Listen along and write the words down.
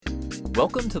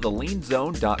Welcome to the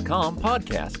LienZone.com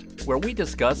podcast, where we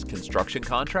discuss construction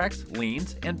contracts,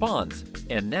 liens, and bonds.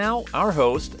 And now, our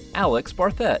host, Alex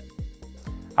Barthet.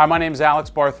 Hi, my name is Alex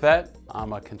Barthet.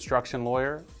 I'm a construction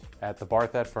lawyer at the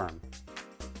Barthet firm.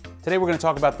 Today we're going to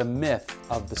talk about the myth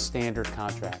of the standard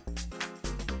contract.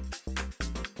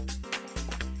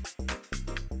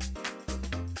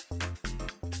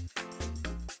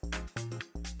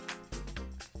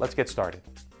 Let's get started.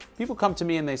 People come to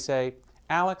me and they say,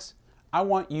 Alex, I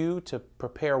want you to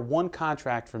prepare one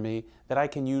contract for me that I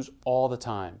can use all the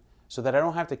time so that I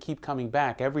don't have to keep coming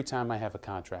back every time I have a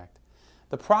contract.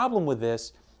 The problem with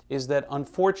this is that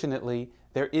unfortunately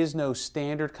there is no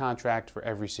standard contract for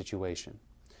every situation.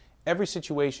 Every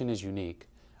situation is unique.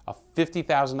 A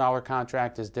 $50,000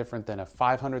 contract is different than a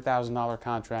 $500,000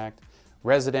 contract.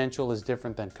 Residential is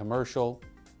different than commercial.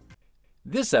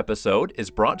 This episode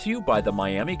is brought to you by the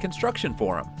Miami Construction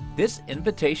Forum. This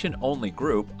invitation-only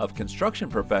group of construction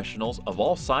professionals of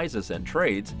all sizes and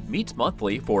trades meets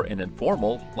monthly for an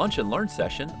informal lunch and learn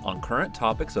session on current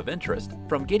topics of interest,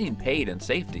 from getting paid and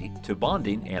safety to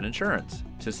bonding and insurance.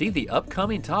 To see the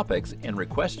upcoming topics and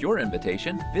request your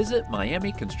invitation, visit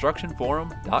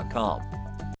miamiconstructionforum.com.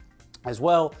 As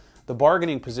well, the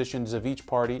bargaining positions of each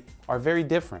party are very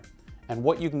different, and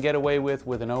what you can get away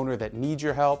with an owner that needs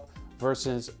your help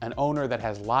versus an owner that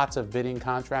has lots of bidding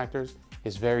contractors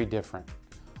is very different.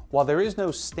 While there is no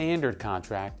standard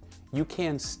contract, you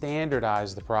can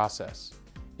standardize the process.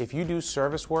 If you do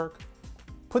service work,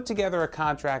 put together a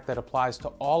contract that applies to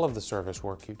all of the service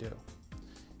work you do.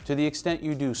 To the extent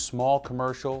you do small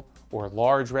commercial or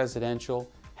large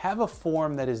residential, have a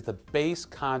form that is the base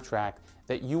contract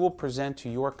that you will present to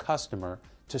your customer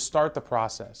to start the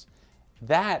process.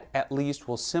 That at least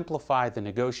will simplify the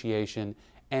negotiation.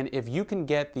 And if you can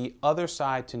get the other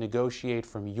side to negotiate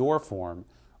from your form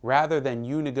rather than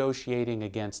you negotiating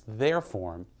against their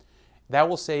form, that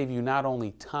will save you not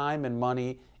only time and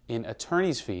money in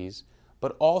attorney's fees,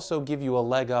 but also give you a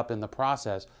leg up in the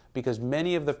process, because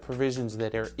many of the provisions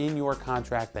that are in your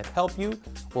contract that help you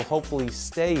will hopefully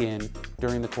stay in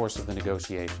during the course of the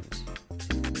negotiations.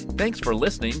 Thanks for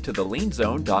listening to the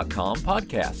LienZone.com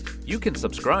podcast. You can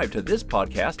subscribe to this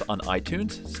podcast on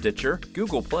iTunes, Stitcher,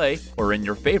 Google Play, or in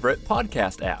your favorite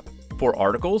podcast app. For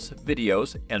articles,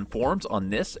 videos, and forums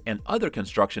on this and other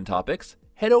construction topics,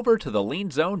 head over to the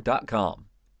LienZone.com.